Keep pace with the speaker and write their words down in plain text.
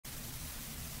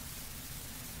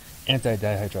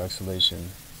Anti-dihydroxylation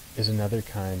is another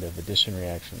kind of addition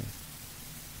reaction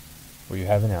where you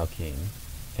have an alkene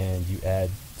and you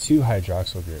add two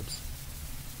hydroxyl groups.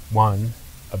 One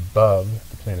above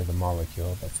the plane of the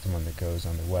molecule, that's the one that goes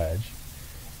on the wedge,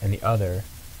 and the other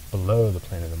below the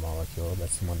plane of the molecule,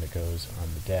 that's the one that goes on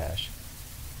the dash.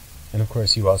 And of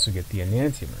course you also get the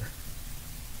enantiomer.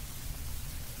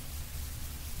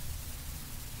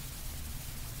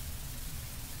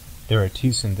 There are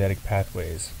two synthetic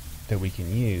pathways that we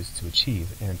can use to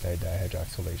achieve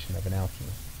anti-dihydroxylation of an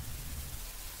alkene.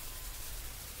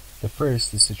 The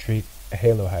first is to treat a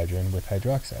halohydrin with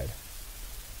hydroxide.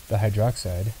 The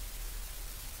hydroxide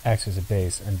acts as a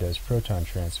base and does proton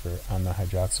transfer on the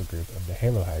hydroxyl group of the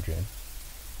halohydrin,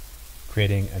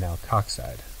 creating an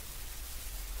alkoxide.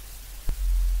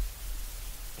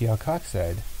 The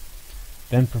alkoxide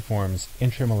then performs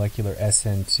intramolecular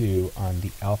SN2 on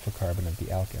the alpha carbon of the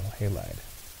alkyl halide.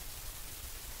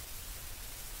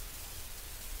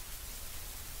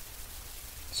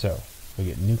 So, we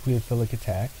get nucleophilic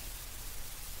attack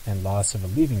and loss of a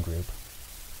leaving group,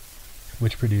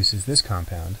 which produces this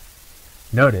compound.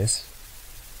 Notice,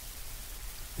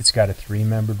 it's got a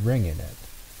three-membered ring in it.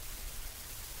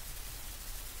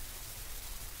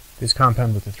 This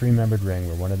compound with a three-membered ring,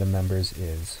 where one of the members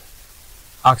is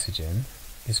oxygen,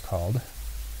 is called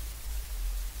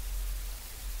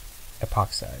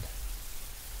epoxide.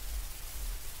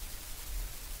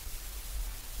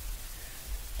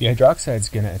 The hydroxide is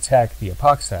going to attack the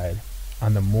epoxide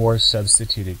on the more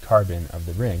substituted carbon of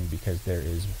the ring because there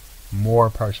is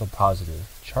more partial positive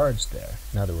charge there.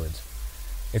 In other words,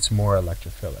 it's more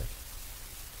electrophilic.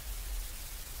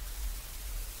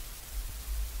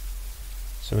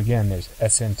 So again, there's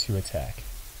SN2 attack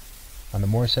on the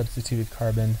more substituted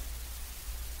carbon,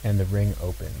 and the ring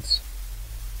opens.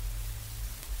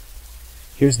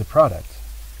 Here's the product.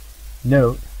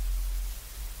 Note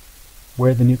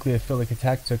where the nucleophilic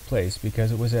attack took place,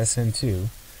 because it was SN2,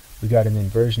 we got an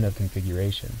inversion of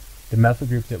configuration. The methyl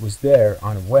group that was there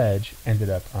on a wedge ended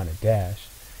up on a dash,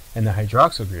 and the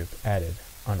hydroxyl group added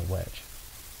on a wedge.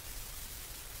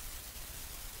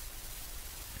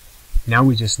 Now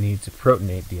we just need to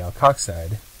protonate the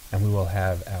alkoxide, and we will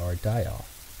have our diol.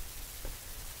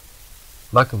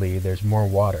 Luckily, there's more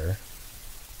water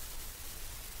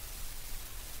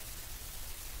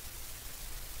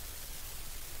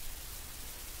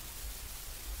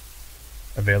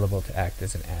available to act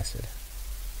as an acid.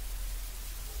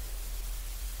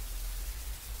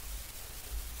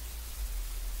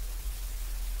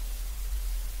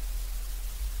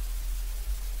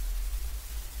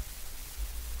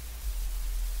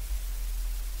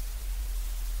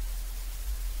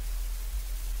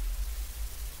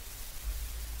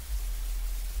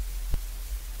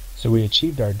 So we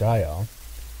achieved our diol,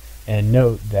 and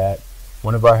note that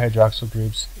one of our hydroxyl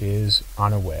groups is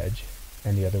on a wedge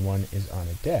and the other one is on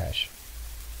a dash.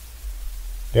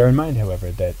 Bear in mind, however,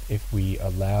 that if we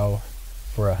allow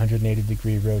for a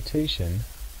 180-degree rotation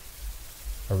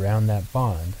around that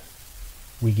bond,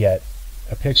 we get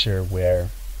a picture where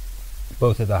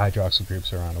both of the hydroxyl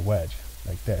groups are on a wedge,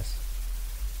 like this.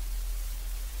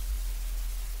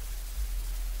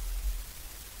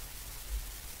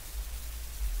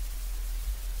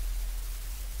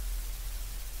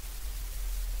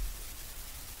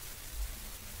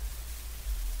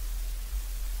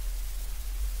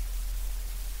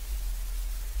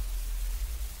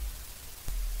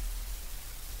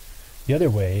 The other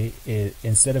way,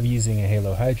 instead of using a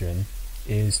halohydrin,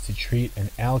 is to treat an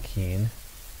alkene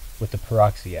with the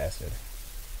peroxyacid.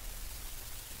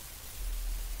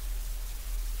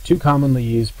 Two commonly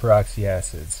used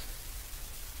peroxyacids: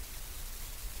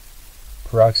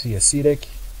 peroxyacetic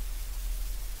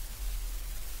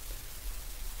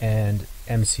and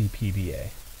MCPBA.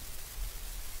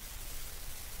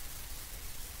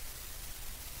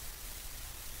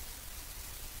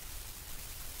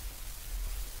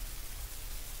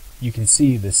 You can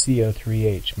see the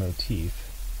CO3H motif.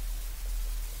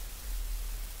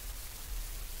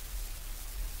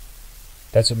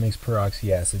 That's what makes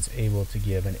peroxyacids able to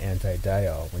give an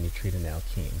antidiol when you treat an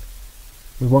alkene.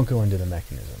 We won't go into the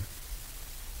mechanism.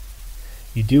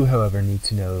 You do, however, need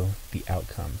to know the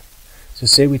outcome. So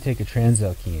say we take a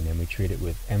transalkene and we treat it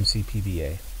with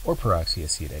MCPBA or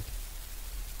peroxyacetic.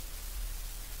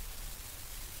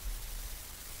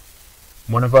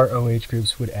 One of our OH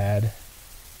groups would add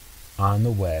on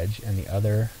the wedge and the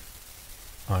other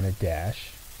on a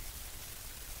dash.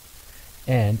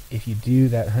 And if you do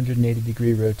that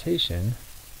 180-degree rotation,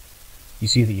 you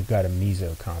see that you've got a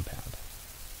meso compound.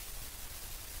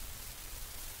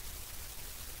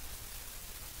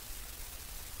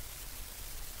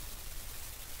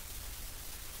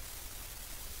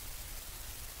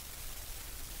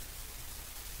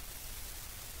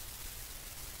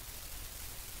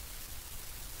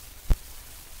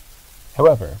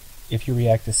 However, if you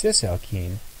react a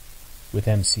cis-alkene with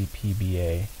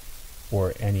MCPBA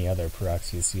or any other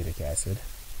peroxyacetic acid,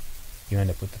 you end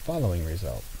up with the following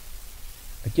result.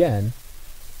 Again,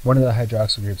 one of the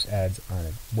hydroxyl groups adds on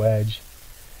a wedge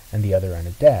and the other on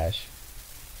a dash,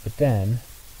 but then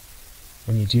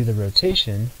when you do the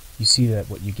rotation, you see that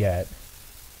what you get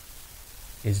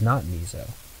is not meso.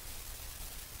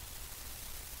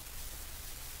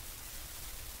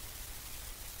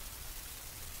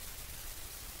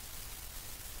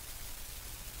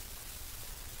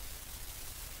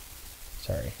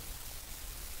 Sorry.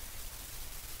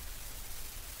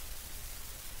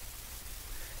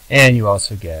 And you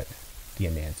also get the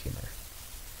enantiomer.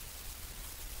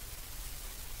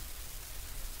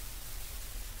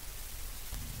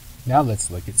 Now let's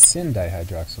look at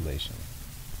syn-dihydroxylation.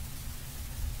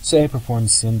 Say I perform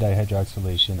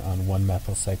syn-dihydroxylation on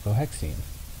 1-methylcyclohexene.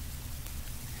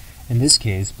 In this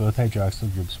case, both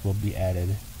hydroxyl groups will be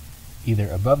added either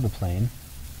above the plane,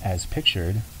 as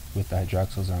pictured with the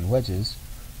hydroxyls on wedges,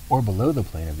 or below the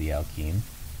plane of the alkene,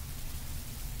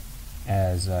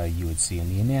 as you would see in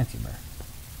the enantiomer.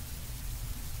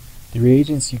 The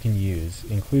reagents you can use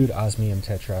include osmium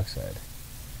tetroxide.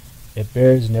 It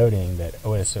bears noting that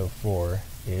OSO4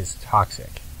 is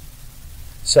toxic.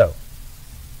 So,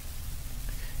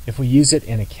 if we use it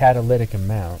in a catalytic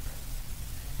amount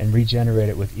and regenerate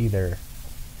it with either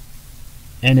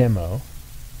NMO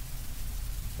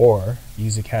or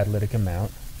use a catalytic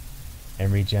amount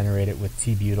and regenerate it with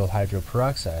T-butyl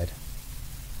hydroperoxide,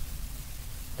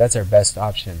 that's our best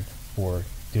option for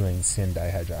doing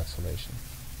syn-dihydroxylation.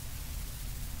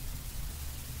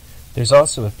 There's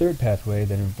also a third pathway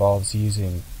that involves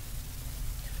using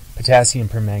potassium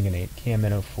permanganate,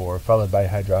 KMnO4, followed by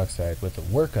hydroxide with a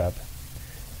workup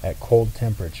at cold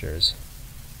temperatures.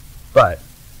 But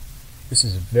this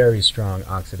is a very strong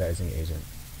oxidizing agent,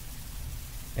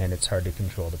 and it's hard to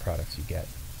control the products you get.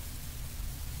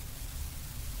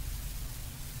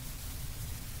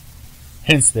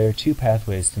 Hence, there are two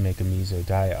pathways to make a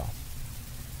mesodiol.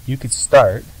 You could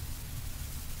start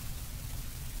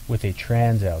with a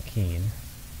transalkene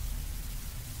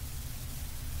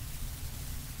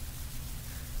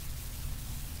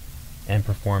and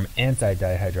perform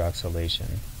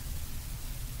anti-dihydroxylation,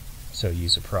 so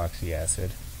use a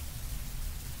peroxyacid.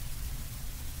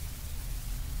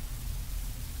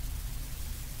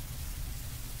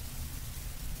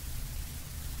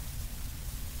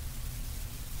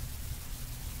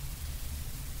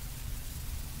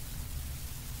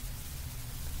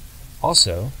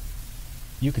 Also,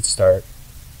 you could start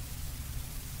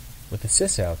with a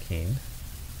cis-alkene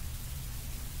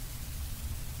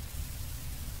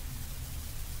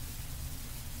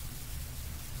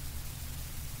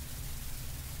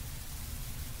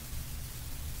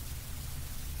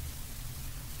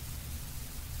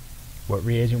What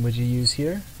reagent would you use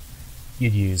here?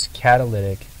 You'd use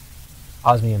catalytic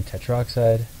osmium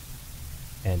tetroxide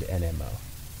and NMO.